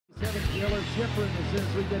Kevin Taylor Schifrin as soon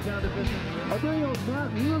as we get down to business. I'll bring you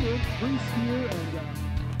Matt Mueller, free skier, and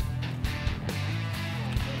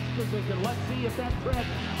position. Let's see if that threat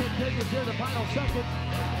can take us here the final seconds.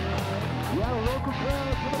 Yeah, a local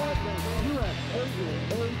crowd coming up.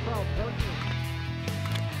 USA Proud Partner.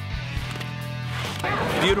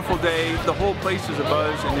 Beautiful day, the whole place is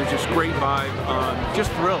abuzz and there's just great vibe,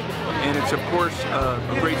 just thrilled. And it's of course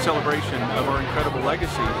a great celebration of our incredible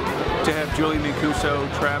legacy to have Julia Mancuso,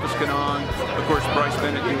 Travis Ganong, of course Bryce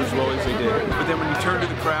Bennett do as well as they did. But then when you turn to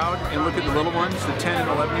the crowd and look at the little ones, the 10 and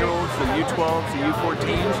 11 year olds, the U12s, the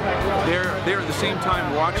U14s, they're at the same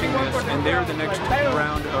time watching this and they're the next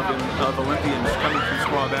round of Olympians coming from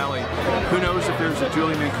Squaw Valley. Who knows if there's a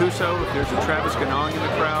Julia Mancuso, if there's a Travis Ganong in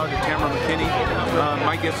the crowd, a Tamara McKinney.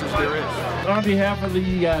 My guess is there is. On behalf of the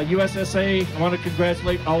USSA, I want to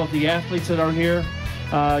congratulate all of the athletes that are here.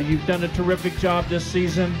 You've done a terrific job this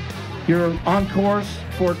season. You're on course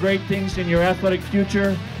for great things in your athletic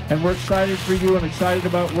future, and we're excited for you and excited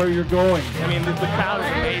about where you're going. I mean, the crowd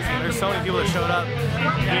is amazing. There's so many people that showed up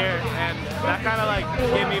here, and that kind of like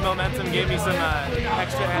gave me momentum, gave me some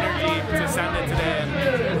extra energy to send it today.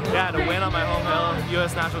 And yeah, to win on my home hill,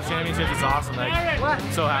 U.S. National Championships is awesome. Like,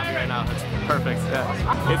 I'm so happy right now. It's perfect.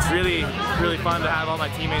 Yeah. It's really, really fun to have all my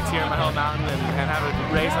teammates here in my home mountain and have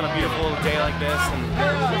a race on a beautiful day like this. And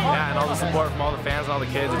yeah, and all the support from all the fans and all the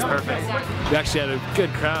kids. It's perfect. We actually had a good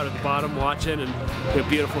crowd at the bottom watching, and a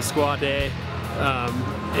beautiful squaw day.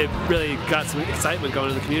 It really got some excitement going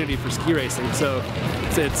in the community for ski racing, so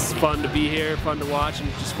it's fun to be here, fun to watch, and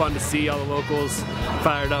just fun to see all the locals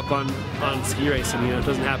fired up on ski racing. You know, it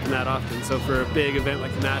doesn't happen that often, so for a big event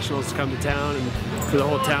like the Nationals to come to town and for the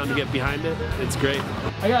whole town to get behind it, it's great.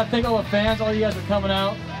 I gotta thank all the fans, all you guys are coming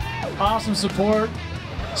out. Awesome support.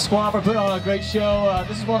 Squaw for putting on a great show.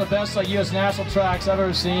 This is one of the best U.S. National tracks I've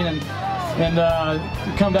ever seen, and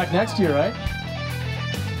come back next year, right?